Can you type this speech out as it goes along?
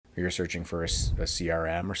or you're searching for a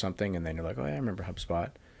CRM or something, and then you're like, oh yeah, I remember HubSpot.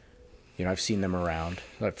 I've seen them around.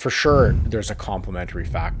 But for sure, there's a complementary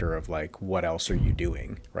factor of like, what else are you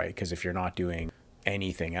doing, right? Because if you're not doing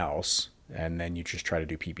anything else, and then you just try to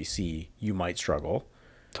do PPC, you might struggle.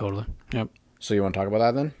 Totally. Yep. So you want to talk about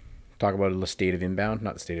that then? Talk about the state of inbound,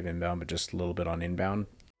 not the state of inbound, but just a little bit on inbound.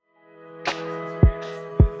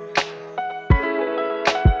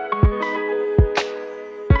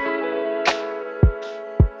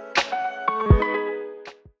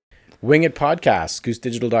 Wing It Podcast,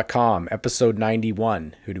 goosedigital.com, episode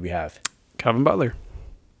 91. Who do we have? Kevin Butler.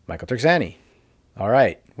 Michael Terxani. All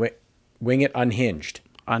right. Wing It Unhinged.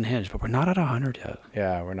 Unhinged, but we're not at 100 yet.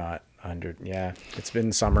 Yeah, we're not 100. Yeah, it's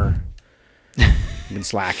been summer. We've been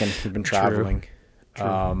slacking. We've been traveling.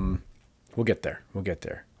 True. We'll get there.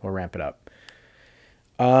 We'll ramp it up.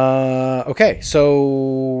 Okay,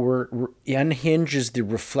 so Unhinged is the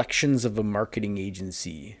reflections of a marketing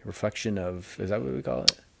agency. Reflection of, is that what we call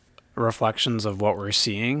it? Reflections of what we're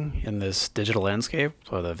seeing in this digital landscape.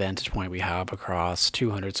 So the vantage point we have across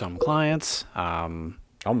 200 some clients.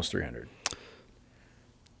 Almost 300.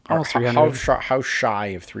 Almost 300. How shy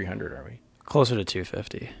of 300 are we? Closer to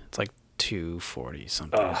 250. It's like 240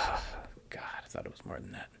 something. Oh, God, I thought it was more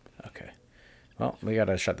than that. Okay. Well, we got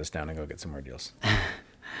to shut this down and go get some more deals.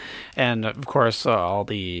 And of course, all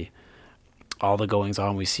the goings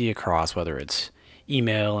on we see across, whether it's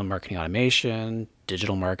email and marketing automation,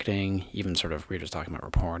 digital marketing, even sort of, we were just talking about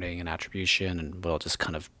reporting and attribution, and we'll just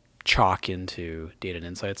kind of chalk into data and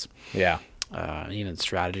insights. Yeah. And even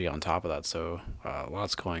strategy on top of that. So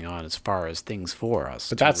lots going on as far as things for us.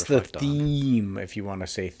 But that's the theme, if you want to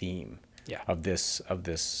say theme, yeah, of this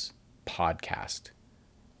podcast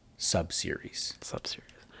sub-series.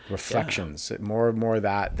 Reflections. Yeah. More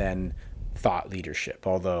that than thought leadership,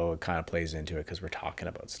 although it kind of plays into it because we're talking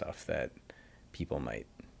about stuff that people might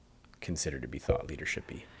consider to be thought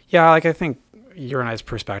leadership-y. Yeah, like I think your and I's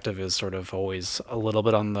perspective is sort of always a little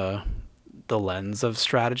bit on the lens of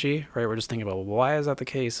strategy, right? We're just thinking about, well, why is that the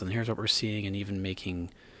case? And here's what we're seeing, and even making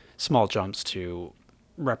small jumps to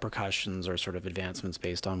repercussions or sort of advancements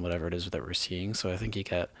based on whatever it is that we're seeing. So I think you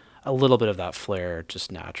get a little bit of that flair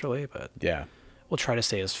just naturally, but yeah, we'll try to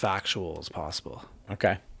stay as factual as possible.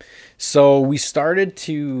 Okay. So we started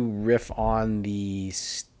to riff on the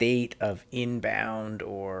state of inbound,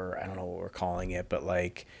 or I don't know what we're calling it, but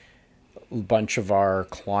like a bunch of our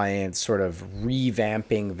clients sort of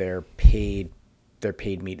revamping their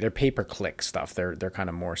pay-per-click stuff. They're kind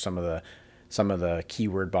of more some of the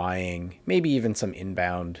keyword buying, maybe even some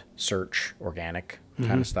inbound search, organic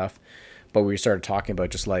kind of stuff. But we started talking about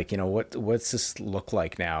just like, what's this look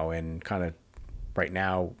like now, and kind of right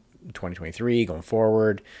now, 2023 going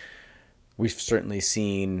forward. We've certainly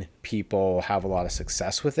seen people have a lot of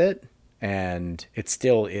success with it, and it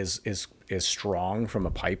still is strong from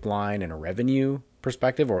a pipeline and a revenue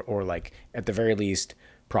perspective, or like at the very least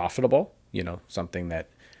profitable, something that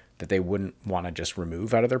they wouldn't want to just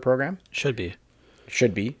remove out of their program. Should be.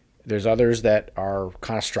 There's others that are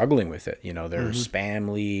kind of struggling with it. There's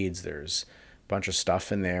spam leads, there's a bunch of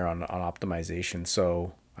stuff in there on optimization.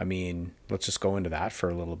 So I mean, let's just go into that for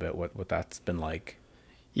a little bit, what that's been like.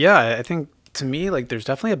 Yeah, I think to me, like, there's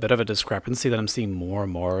definitely a bit of a discrepancy that I'm seeing more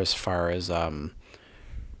and more as far as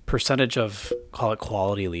percentage of, call it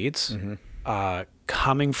quality leads,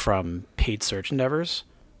 coming from paid search endeavors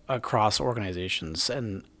across organizations.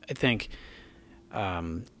 And I think,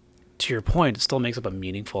 to your point, it still makes up a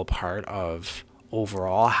meaningful part of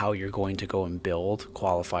overall how you're going to go and build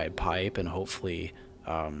qualified pipe and hopefully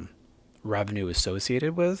revenue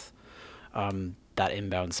associated with that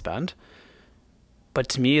inbound spend. But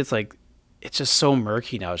to me, it's like, it's just so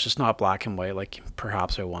murky now. It's just not black and white like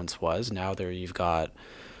perhaps it once was. Now you've got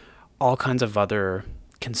all kinds of other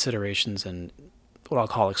considerations and what I'll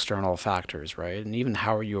call external factors, right? And even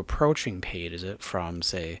how are you approaching paid? Is it from,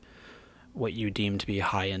 say, what you deem to be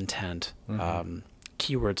high intent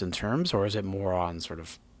keywords and terms, or is it more on sort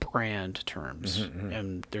of brand terms?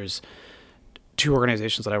 And there's two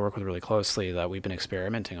organizations that I work with really closely that we've been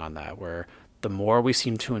experimenting on that, where the more we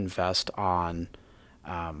seem to invest on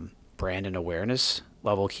brand and awareness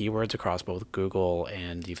level keywords across both Google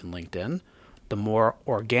and even LinkedIn, the more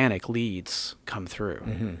organic leads come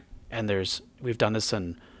through. And we've done this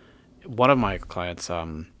in one of my clients,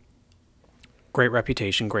 great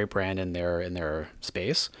reputation, great brand in their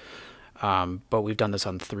space. But we've done this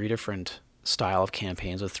on 3 different style of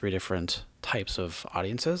campaigns with 3 different types of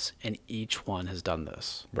audiences, and each one has done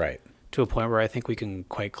this. Right. To a point where I think we can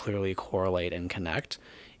quite clearly correlate and connect.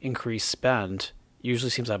 Increased spend usually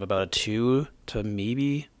seems to have about a 2 to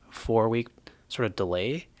maybe 4 week sort of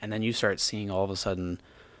delay, and then you start seeing all of a sudden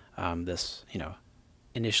this,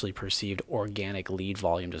 initially perceived organic lead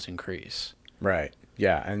volume just increase. Right.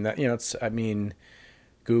 Yeah. And that, I mean,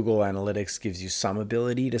 Google Analytics gives you some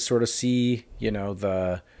ability to sort of see,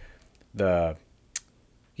 the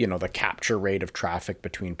the capture rate of traffic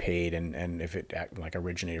between paid and if it like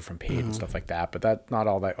originated from paid and stuff like that. But that not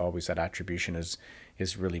all that always that attribution is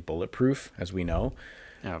really bulletproof, as we know.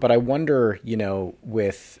 Yeah. But I wonder,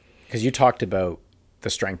 with because you talked about the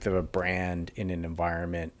strength of a brand in an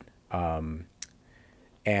environment,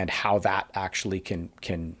 and how that actually can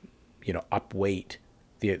upweight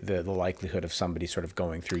the likelihood of somebody sort of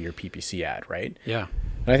going through your PPC ad, right? Yeah.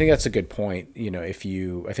 And I think that's a good point. I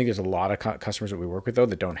think there's a lot of customers that we work with though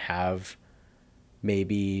that don't have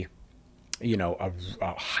maybe, a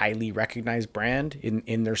highly recognized brand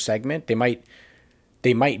in their segment. They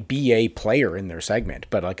might be a player in their segment,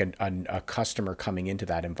 but like a customer coming into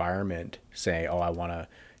that environment say, oh, I want to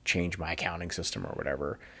change my accounting system or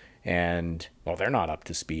whatever. And well, they're not up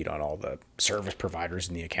to speed on all the service providers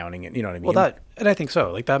in the accounting, and you know what I mean? Well, and I think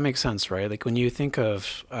so. Like that makes sense, right? Like when you think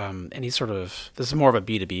of any sort of, this is more of a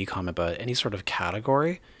B2B comment, but any sort of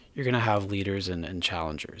category, you're going to have leaders and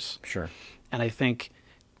challengers. Sure. And I think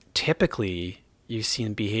typically you've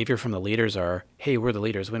seen behavior from the leaders are, hey, we're the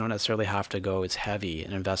leaders. We don't necessarily have to go as heavy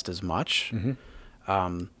and invest as much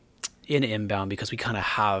in inbound because we kind of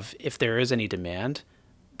have, if there is any demand,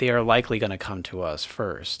 they are likely going to come to us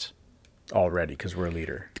first. Already, because we're a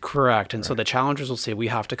leader. Correct. And so the challengers will say we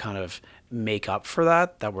have to kind of make up for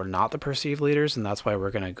that we're not the perceived leaders. And that's why we're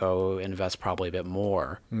going to go invest probably a bit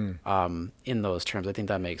more in those terms. I think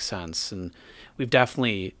that makes sense. And we've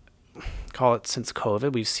definitely, call it since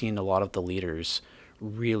COVID, we've seen a lot of the leaders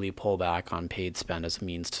really pull back on paid spend as a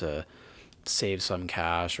means to save some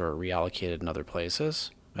cash or reallocate it in other places.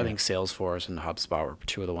 Yeah. I think Salesforce and HubSpot were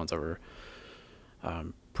two of the ones that were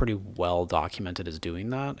pretty well documented as doing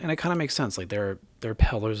that, and it kind of makes sense. Like they're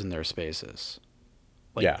pillars in their spaces.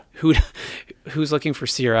 Like yeah, who's looking for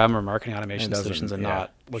CRM or marketing automation solutions and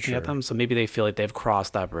not looking at them? So maybe they feel like they've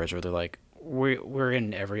crossed that bridge where they're like, we're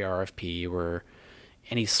in every RFP, where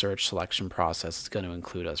any search selection process is going to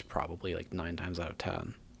include us probably like 9 times out of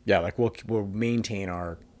 10. Yeah, like we'll maintain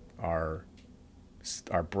our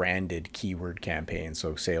branded keyword campaign.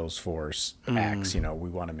 So Salesforce X, we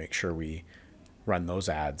want to make sure we run those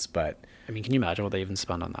ads. But I mean, can you imagine what they even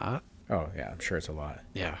spend on that? Oh yeah, I'm sure it's a lot.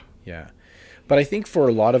 Yeah. But I think for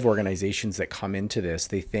a lot of organizations that come into this,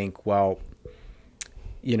 they think, well,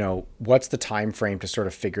 what's the time frame to sort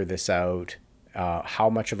of figure this out? How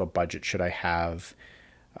much of a budget should I have?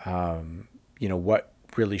 What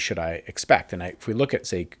really should I expect? And if we look at,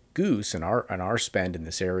 say, Goose and our spend in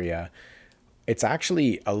this area, it's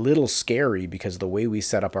actually a little scary because the way we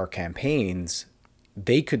set up our campaigns,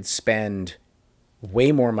 they could spend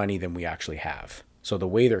way more money than we actually have. So the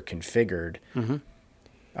way they're configured,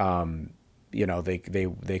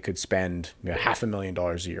 they could spend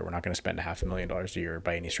 $500,000 a year. We're not going to spend $500,000 a year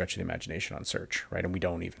by any stretch of the imagination on search, right? And we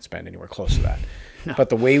don't even spend anywhere close to that. No. But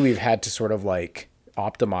the way we've had to sort of like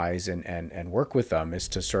optimize and work with them is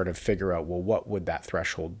to sort of figure out, well, what would that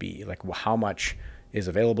threshold be? Like, well, how much is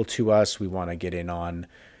available to us? We want to get in on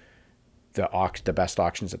the best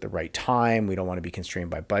auctions at the right time. We don't want to be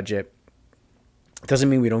constrained by budget. It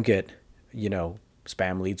doesn't mean we don't get,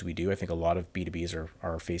 spam leads. We do. I think a lot of B2Bs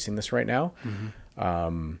are facing this right now.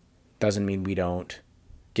 Doesn't mean we don't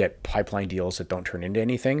get pipeline deals that don't turn into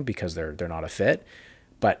anything because they're not a fit.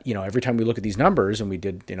 But, every time we look at these numbers, and we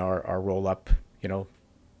did, our roll up,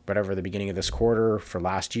 whatever, the beginning of this quarter for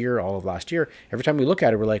last year, all of last year, every time we look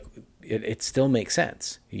at it, we're like, it still makes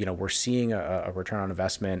sense. We're seeing a return on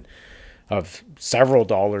investment of several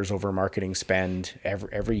dollars over marketing spend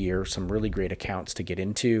every year, some really great accounts to get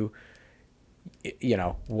into.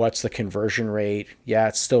 What's the conversion rate? Yeah,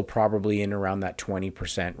 it's still probably in around that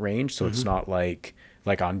 20% range. So it's not like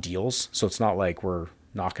on deals. So it's not like we're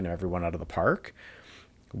knocking everyone out of the park.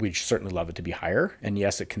 We'd certainly love it to be higher. And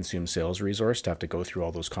yes, it consumes sales resource to have to go through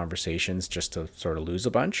all those conversations just to sort of lose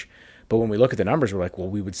a bunch. But when we look at the numbers, we're like, well,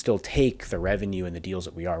 we would still take the revenue and the deals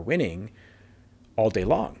that we are winning all day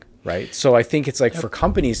long. Right. So I think it's like for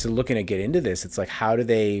companies to looking to get into this, it's like, how do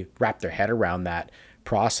they wrap their head around that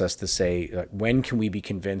process to say, like, when can we be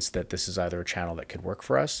convinced that this is either a channel that could work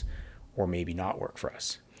for us or maybe not work for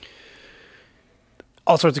us?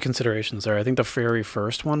 All sorts of considerations there. I think the very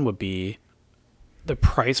first one would be the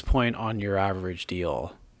price point on your average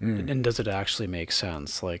deal. And does it actually make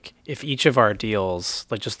sense? Like if each of our deals,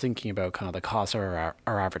 like just thinking about kind of the cost of our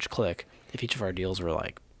average click, if each of our deals were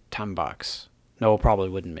like $10, no, it probably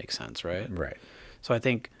wouldn't make sense, right? Right. So I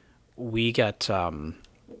think we get a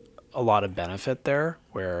lot of benefit there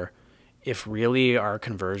where if really our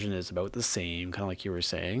conversion is about the same, kind of like you were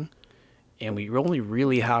saying, and we only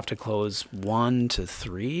really have to close 1 to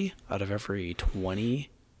 3 out of every 20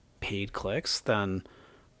 paid clicks, then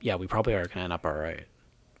yeah, we probably are going to end up all right.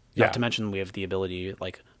 Not Yeah. to mention we have the ability,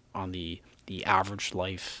 like on the average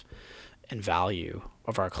life and value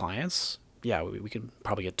of our clients. Yeah, we could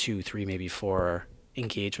probably get 2, 3, maybe 4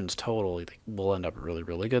 engagements total. Like, we'll end up really,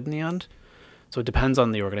 really good in the end. So it depends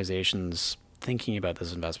on the organization's thinking about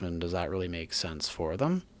this investment. Does that really make sense for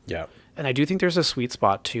them? Yeah. And I do think there's a sweet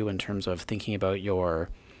spot too in terms of thinking about your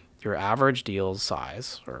average deal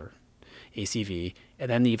size or ACV, and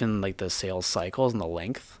then even like the sales cycles and the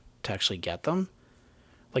length to actually get them.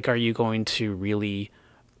 Like, are you going to really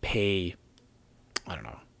pay, I don't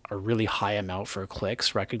know, a really high amount for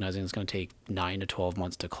clicks, recognizing it's going to take 9 to 12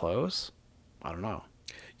 months to close? I don't know.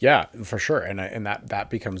 Yeah, for sure. And that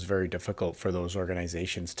becomes very difficult for those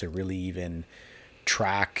organizations to really even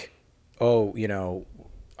track, oh,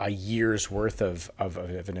 a year's worth of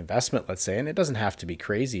an investment, let's say. And it doesn't have to be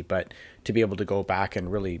crazy, but to be able to go back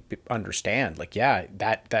and really understand, like, yeah,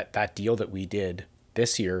 that deal that we did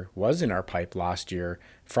this year was in our pipe last year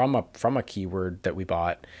from a keyword that we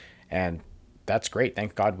bought. And that's great.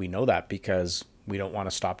 Thank God we know that, because we don't want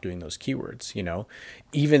to stop doing those keywords,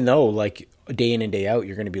 even though, like, day in and day out,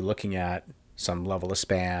 you're going to be looking at some level of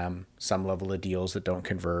spam, some level of deals that don't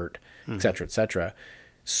convert, et cetera, et cetera.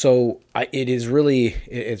 So it's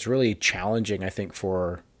really challenging, I think,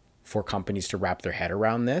 for companies to wrap their head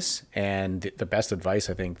around this. And the best advice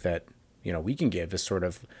I think that, we can give is sort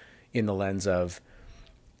of in the lens of,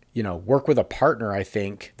 work with a partner, I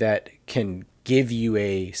think, that can give you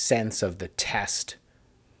a sense of the test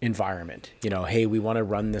environment. Hey, we want to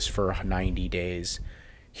run this for 90 days.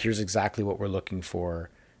 Here's exactly what we're looking for.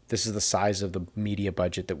 This is the size of the media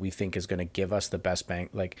budget that we think is going to give us the best bang.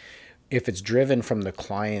 Like, if it's driven from the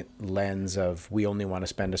client lens of, we only want to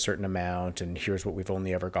spend a certain amount and here's what we've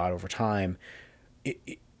only ever got over time,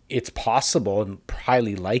 it's possible and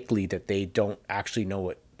highly likely that they don't actually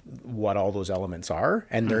know what all those elements are,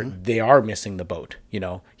 and they are missing the boat.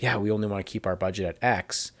 Yeah, we only want to keep our budget at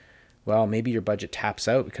X. Well, maybe your budget taps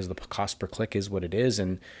out because the cost per click is what it is,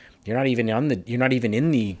 and your ads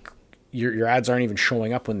aren't even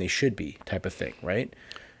showing up when they should be, type of thing, right?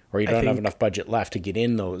 Or you don't have enough budget left to get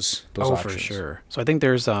in those options. For sure. So I think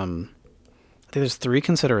there's 3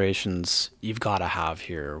 considerations you've got to have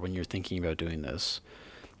here when you're thinking about doing this.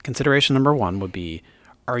 Consideration number 1 would be,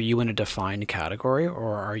 are you in a defined category,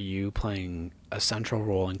 or are you playing a central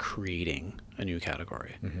role in creating a new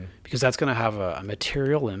category? Mm-hmm. Because that's going to have a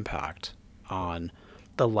material impact on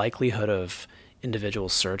the likelihood of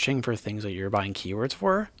individuals searching for things that you're buying keywords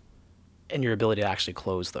for, and your ability to actually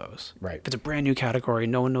close those. Right. If it's a brand new category,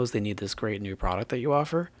 no one knows they need this great new product that you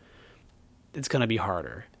offer, it's going to be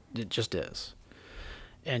harder. It just is.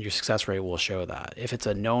 And your success rate will show that. If it's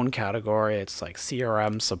a known category, it's like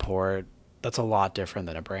CRM support, that's a lot different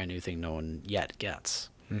than a brand new thing no one yet gets.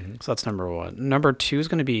 Mm-hmm. So that's number 1. Number 2 is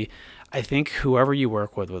going to be, I think whoever you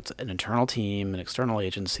work with an internal team, an external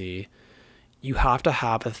agency, you have to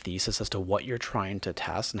have a thesis as to what you're trying to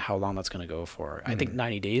test and how long that's going to go for. Mm-hmm. I think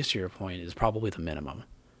 90 days, to your point, is probably the minimum.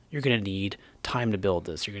 You're going to need time to build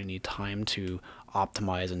this. You're going to need time to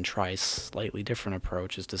optimize and try slightly different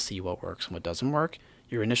approaches to see what works and what doesn't work.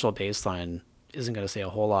 Your initial baseline isn't going to say a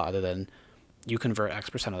whole lot other than you convert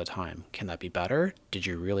X% of the time. Can that be better? Did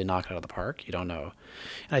you really knock it out of the park? You don't know.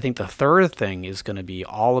 And I think the third thing is going to be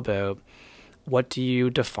all about, what do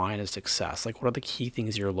you define as success? Like, what are the key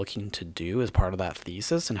things you're looking to do as part of that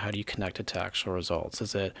thesis, and how do you connect it to actual results?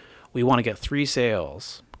 Is it, we want to get 3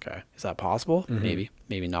 sales? Okay. Is that possible? Mm-hmm.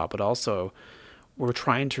 Maybe not. But also, we're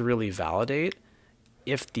trying to really validate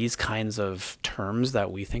if these kinds of terms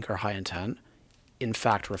that we think are high intent, in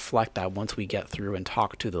fact, reflect that once we get through and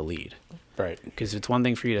talk to the lead. Right. Because it's one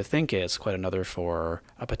thing for you to think it, it's quite another for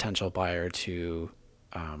a potential buyer to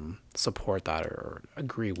support that or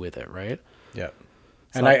agree with it, right? Yeah.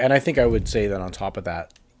 So, and I think I would say that on top of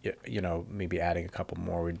that, maybe adding a couple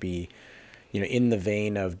more would be, in the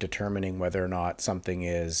vein of determining whether or not something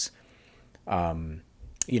is, a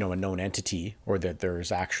known entity, or that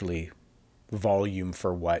there's actually volume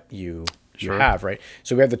for what you have, right?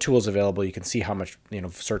 So we have the tools available. You can see how much,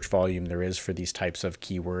 search volume there is for these types of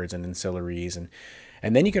keywords and ancillaries.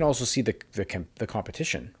 And then you can also see the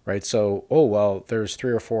competition, right? So, there's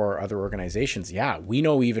 3 or 4 other organizations. Yeah, we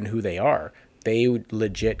know even who they are. They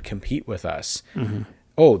legit compete with us. Mm-hmm.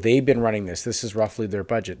 Oh, they've been running this. This is roughly their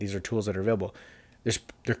budget. These are tools that are available.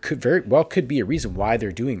 There could be a reason why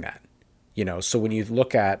they're doing that. So when you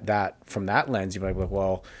look at that from that lens, you might be like,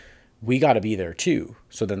 well, we got to be there too.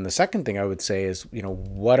 So then the second thing I would say is,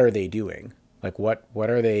 what are they doing? Like what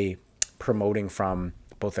are they promoting from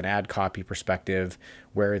both an ad copy perspective?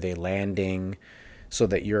 Where are they landing? So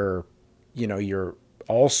that you're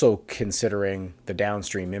also considering the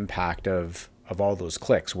downstream impact of all those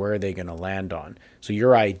clicks. Where are they going to land on? So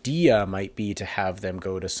your idea might be to have them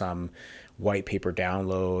go to some white paper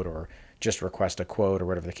download or just request a quote or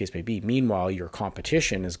whatever the case may be. Meanwhile, your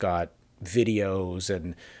competition has got videos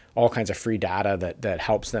and all kinds of free data that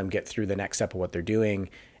helps them get through the next step of what they're doing,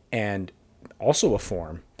 and also a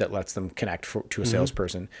form that lets them connect to a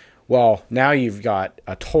salesperson. Well, now you've got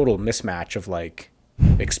a total mismatch of like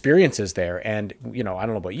experiences there. And, I don't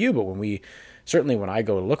know about you, but when I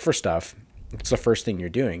go to look for stuff, it's the first thing you're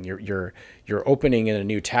doing. You're opening in a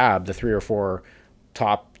new tab the 3 or 4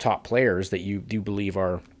 top players that you do believe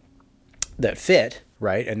that fit,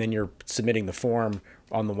 right? And then you're submitting the form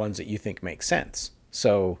on the ones that you think make sense.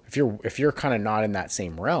 So if you're kind of not in that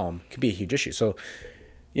same realm, it could be a huge issue. So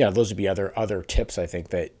those would be other tips I think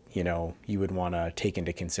that you would want to take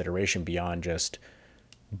into consideration beyond just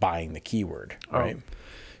buying the keyword, right? Oh,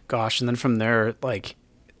 gosh, and then from there, like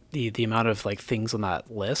the amount of like things on that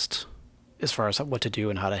list as far as what to do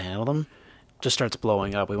and how to handle them just starts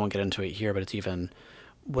blowing up. We won't get into it here, but it's even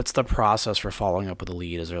what's the process for following up with a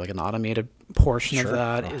lead? Is there like an automated portion of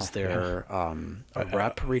that? Is there a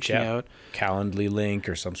rep reaching out? Calendly link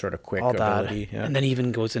or some sort of quick All ability. that. Yeah. And then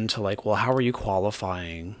even goes into like, well, how are you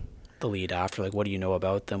qualifying the lead after? Like, what do you know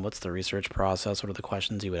about them? What's the research process? What are the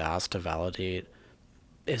questions you would ask to validate?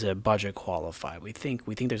 Is it budget qualified? We think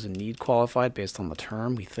there's a need qualified based on the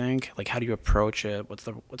term. We think, like, how do you approach it?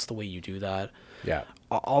 What's the way you do that? Yeah.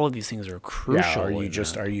 All of these things are crucial.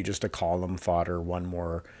 Yeah. Are you just a column fodder, one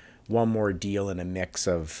more deal in a mix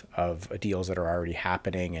of deals that are already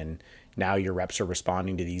happening, and now your reps are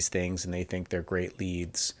responding to these things and they think they're great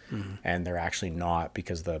leads, and they're actually not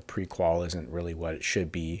because the pre-qual isn't really what it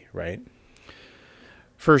should be, right?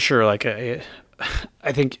 For sure. Like I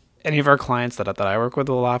think any of our clients that I work with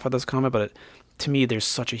will laugh at this comment, but to me, there's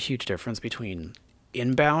such a huge difference between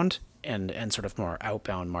inbound and sort of more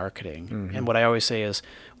outbound marketing. And what I always say is,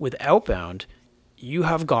 with outbound, you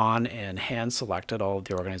have gone and hand selected all of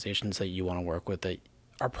the organizations that you want to work with that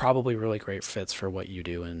are probably really great fits for what you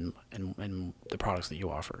do and the products that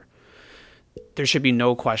you offer. There should be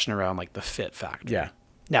no question around like the fit factor. Yeah.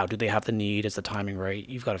 Now, do they have the need? Is the timing right?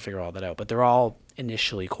 You've got to figure all that out, but they're all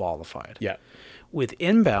initially qualified. Yeah. With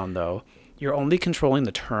inbound, though, you're only controlling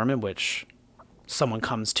the term in which someone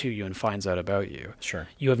comes to you and finds out about you. Sure.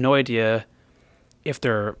 You have no idea if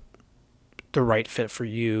they're the right fit for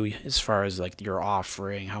you as far as like your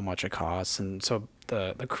offering, how much it costs. And so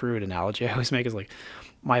the crude analogy I always make is like,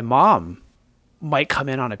 my mom might come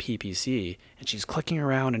in on a PPC and she's clicking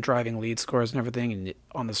around and driving lead scores and everything, and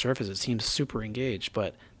on the surface it seems super engaged,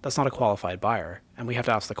 but that's not a qualified buyer. And we have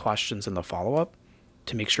to ask the questions in the follow-up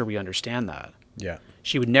to make sure we understand that. Yeah.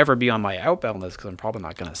 She would never be on my outbound list because I'm probably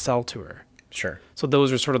not going to sell to her. Sure. So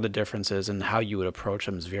those are sort of the differences, and how you would approach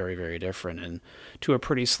them is very, very different. And to a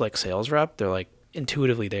pretty slick sales rep, they're like,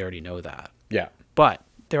 intuitively, they already know that. Yeah. But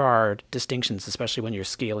there are distinctions, especially when you're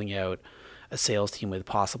scaling out a sales team with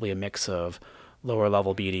possibly a mix of lower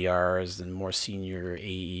level BDRs and more senior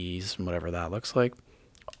AEs and whatever that looks like.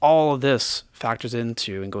 All of this factors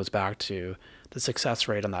into and goes back to the success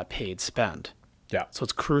rate on that paid spend. Yeah. So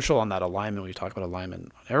it's crucial on that alignment. We talk about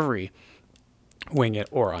alignment on every Wing It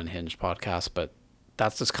or Unhinged podcast, but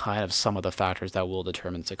that's just kind of some of the factors that will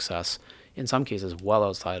determine success, in some cases well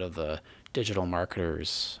outside of the digital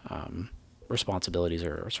marketer's responsibilities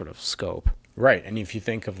or sort of scope. Right. And if you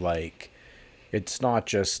think of like, it's not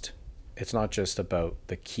just about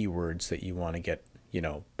the keywords that you want to get,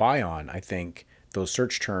 buy on. I think those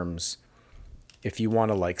search terms, if you want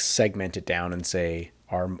to like segment it down and say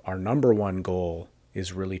our number one goal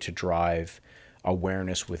is really to drive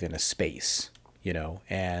awareness within a space,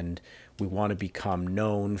 and we want to become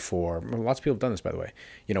known for, lots of people have done this, by the way,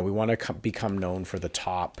 we want to become known for the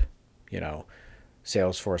top,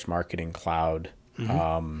 Salesforce Marketing Cloud,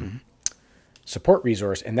 support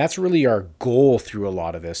resource. And that's really our goal through a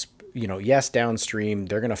lot of this. Yes, downstream,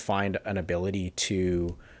 they're going to find an ability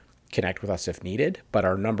to connect with us if needed, but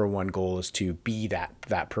our number one goal is to be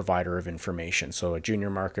that provider of information. So a junior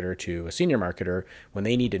marketer to a senior marketer, when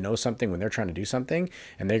they need to know something, when they're trying to do something,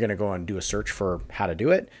 and they're going to go and do a search for how to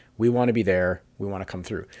do it, we want to be there. We want to come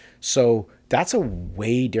through. So that's a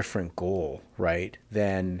way different goal, right?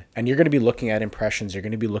 And you're going to be looking at impressions. You're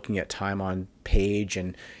going to be looking at time on page,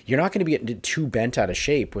 and you're not going to be getting too bent out of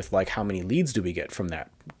shape with like, how many leads do we get from that?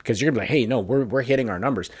 Because you're going to be like, hey, no, we're hitting our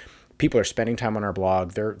numbers. people are spending time on our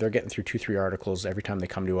blog. They're getting through 2-3 articles every time they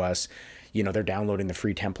come to us. They're downloading the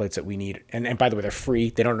free templates that we need. And by the way, they're free.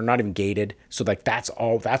 They're not even gated. So like that's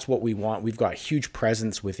what we want. We've got huge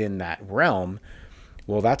presence within that realm.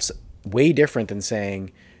 Well, that's way different than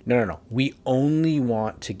saying, no. We only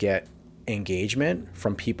want to get engagement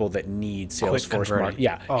from people that need Salesforce marketing.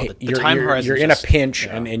 Yeah. Oh, Hey, the time horizon you're in a just- pinch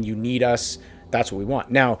yeah. and you need us. That's what we want.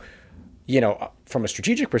 Now, from a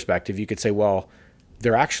strategic perspective, you could say, well,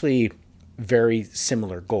 they're actually very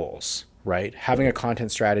similar goals, right? Having a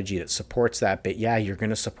content strategy that supports that bit. Yeah, you're going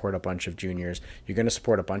to support a bunch of juniors. You're going to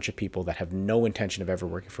support a bunch of people that have no intention of ever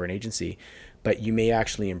working for an agency, but you may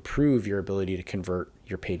actually improve your ability to convert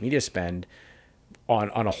your paid media spend on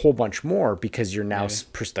a whole bunch more because you're now,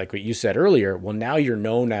 like what you said earlier, well, now you're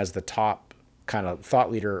known as the top kind of thought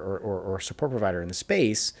leader or support provider in the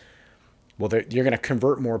space. Well, you're going to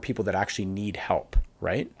convert more people that actually need help,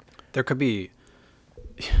 right? There could be,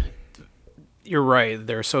 you're right.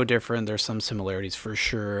 They're so different. There's some similarities for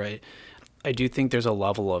sure. I do think there's a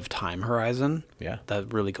level of time horizon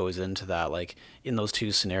that really goes into that. Like in those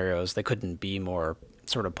two scenarios, they couldn't be more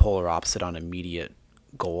sort of polar opposite on immediate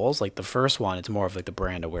goals. Like the first one, it's more of like the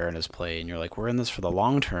brand awareness play. And you're like, we're in this for the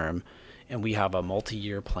long term and we have a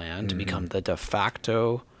multi-year plan to become the de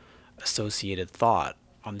facto associated thought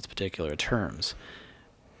on these particular terms.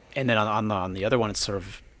 And then on the other one,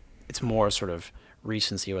 it's more sort of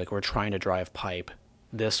recency. Like we're trying to drive pipe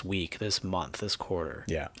this week, this month, this quarter.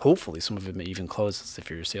 Yeah. Hopefully some of it may even close if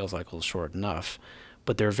your sales cycle is short enough,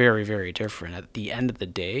 but they're very, very different. At the end of the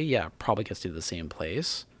day, probably gets to the same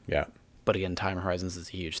place. Yeah. But again, time horizons is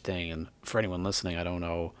a huge thing. And for anyone listening, I don't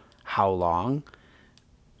know how long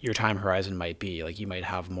your time horizon might be. Like you might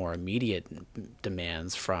have more immediate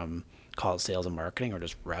demands from, call it sales and marketing or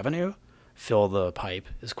just revenue. Fill the pipe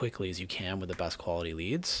as quickly as you can with the best quality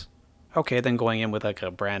leads. Okay, then going in with like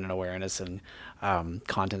a brand and awareness and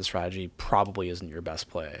content strategy probably isn't your best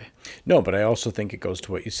play. No, but I also think it goes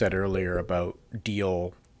to what you said earlier about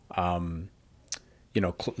deal,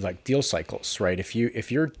 like deal cycles, right?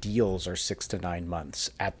 If your deals are 6 to 9 months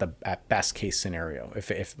at best case scenario,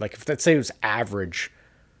 if let's say it was average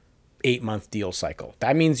 8-month deal cycle,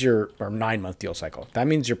 that means or 9-month deal cycle, that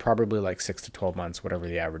means you're probably like 6 to 12 months, whatever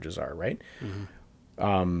the averages are, right?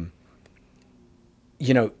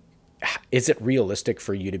 Is it realistic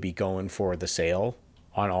for you to be going for the sale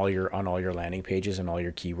on all your landing pages and all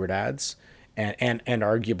your keyword ads and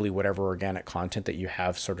arguably whatever organic content that you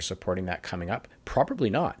have sort of supporting that coming up? Probably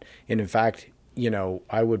not. And in fact,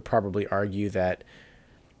 I would probably argue that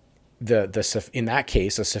in that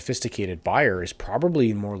case, a sophisticated buyer is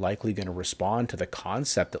probably more likely going to respond to the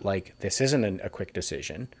concept that like, this isn't a quick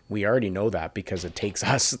decision. We already know that because it takes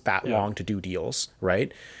us that long to do deals,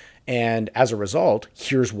 right? And as a result,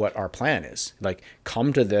 here's what our plan is. Like,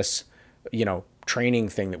 come to this, training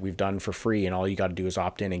thing that we've done for free, and all you got to do is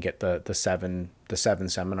opt in and get the seven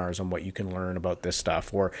seminars on what you can learn about this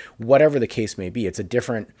stuff, or whatever the case may be. It's a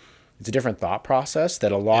different thought process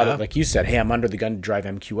that a lot of, like you said, hey, I'm under the gun to drive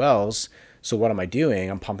MQLs. So what am I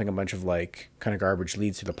doing? I'm pumping a bunch of like kind of garbage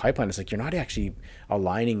leads through the pipeline. It's like, you're not actually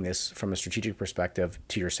aligning this from a strategic perspective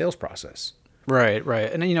to your sales process. Right.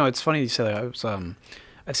 And it's funny you say that.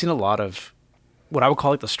 I've seen a lot of what I would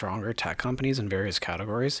call like the stronger tech companies in various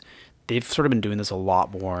categories. They've sort of been doing this a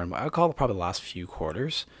lot more in what I would call probably the last few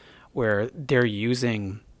quarters, where they're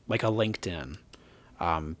using like a LinkedIn,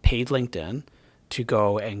 paid LinkedIn, to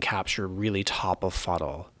go and capture really top of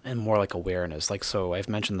funnel and more like awareness. Like, so I've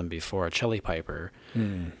mentioned them before, Chili Piper.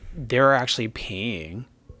 They're actually paying,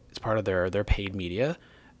 as part of their paid media,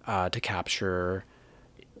 to capture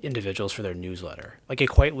individuals for their newsletter. Like, it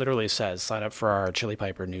quite literally says, sign up for our Chili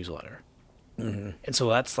Piper newsletter. And so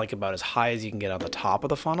that's like about as high as you can get on the top of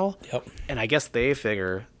the funnel. Yep. And I guess they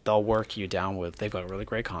figure they'll work you down with, they've got really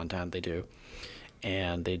great content, they do.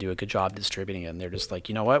 And they do a good job distributing it. And they're just like,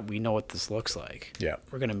 you know what? We know what this looks like. Yeah.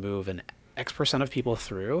 We're going to move an X% of people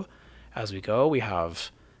through as we go. We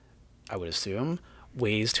have, I would assume,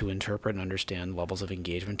 ways to interpret and understand levels of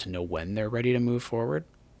engagement to know when they're ready to move forward.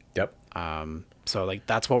 Yep. So like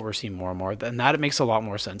that's what we're seeing more and more. And that makes a lot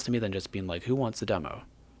more sense to me than just being like, who wants a demo?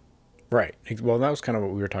 Right. Well, that was kind of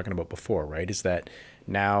what we were talking about before, right? Is that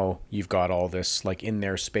now you've got all this, like in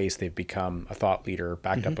their space, they've become a thought leader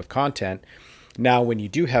backed up with content. Now, when you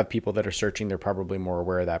do have people that are searching, they're probably more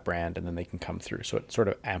aware of that brand, and then they can come through. So it sort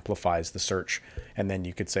of amplifies the search. And then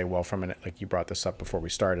you could say, well, from an, like you brought this up before we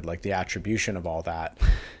started, like the attribution of all that,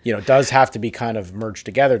 does have to be kind of merged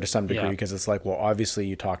together to some degree, because it's like, well, obviously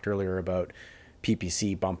you talked earlier about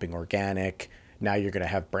PPC bumping organic. Now you're going to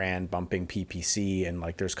have brand bumping PPC, and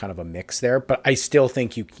like there's kind of a mix there. But I still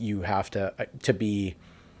think you have to be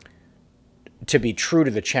to be true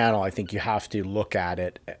to the channel, I think you have to look at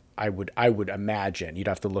it. I would imagine you'd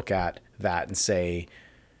have to look at that and say,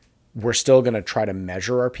 we're still going to try to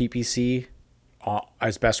measure our PPC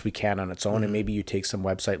as best we can on its own. And maybe you take some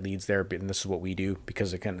website leads there, and this is what we do,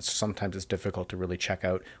 because again, sometimes it's difficult to really check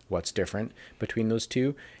out what's different between those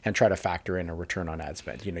two and try to factor in a return on ad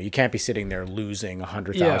spend. You can't be sitting there losing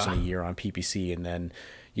 100,000 a year on PPC and then,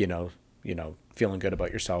 feeling good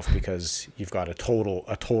about yourself because you've got a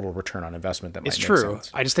total return on investment that might make true. sense.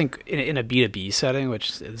 I just think in a B2B setting,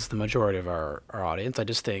 which is the majority of our audience, I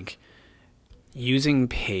just think using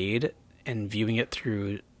paid and viewing it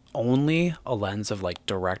through only a lens of like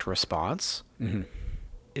direct response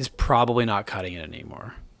is probably not cutting it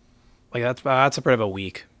anymore. Like that's a bit of a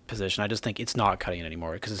weak position. I just think it's not cutting it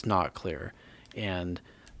anymore because it's not clear. And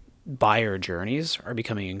buyer journeys are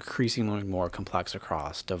becoming increasingly more complex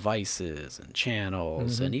across devices and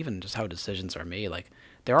channels and even just how decisions are made. Like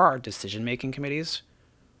there are decision-making committees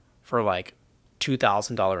for like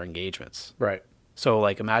 $2,000 engagements. Right. So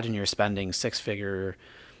like imagine you're spending six-figure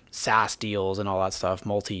SaaS deals and all that stuff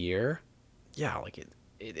multi-year. Yeah, like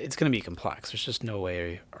it's going to be complex. There's just no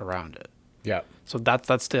way around it. Yeah. So that's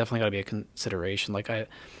definitely got to be a consideration. Like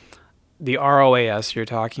the ROAS you're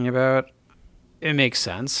talking about, it makes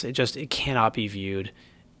sense. It cannot be viewed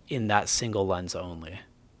in that single lens only.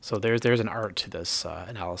 So there's an art to this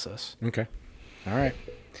analysis. Okay. All right.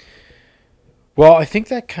 Well, I think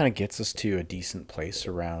that kind of gets us to a decent place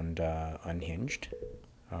around Unhinged.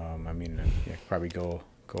 Probably go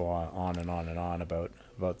on and on and on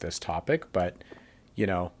about this topic, but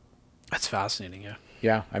That's fascinating. Yeah.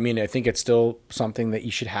 yeah. I think it's still something that you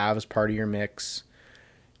should have as part of your mix.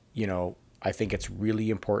 I think it's really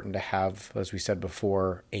important to have, as we said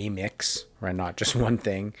before, a mix, right? Not just one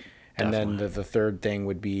thing. And Definitely. then the third thing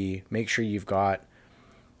would be make sure you've got,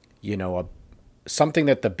 something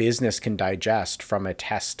that the business can digest from a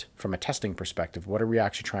testing perspective. What are we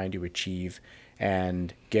actually trying to achieve,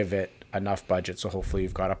 and give it enough budget so hopefully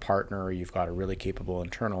you've got a partner or you've got a really capable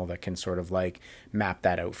internal that can sort of like map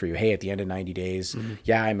that out for you. Hey, at the end of 90 days,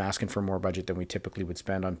 yeah, I'm asking for more budget than we typically would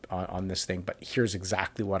spend on this thing, but here's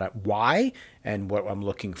exactly why and what I'm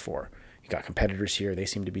looking for. You got competitors here, they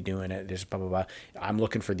seem to be doing it, there's blah blah blah. I'm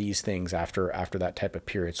looking for these things after that type of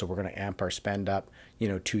period, so we're going to amp our spend up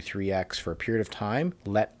 2-3x for a period of time.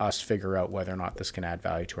 Let us figure out whether or not this can add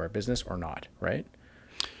value to our business or not, right?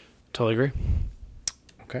 Totally agree.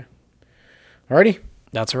 Okay. Alrighty.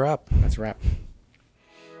 That's a wrap. That's a wrap.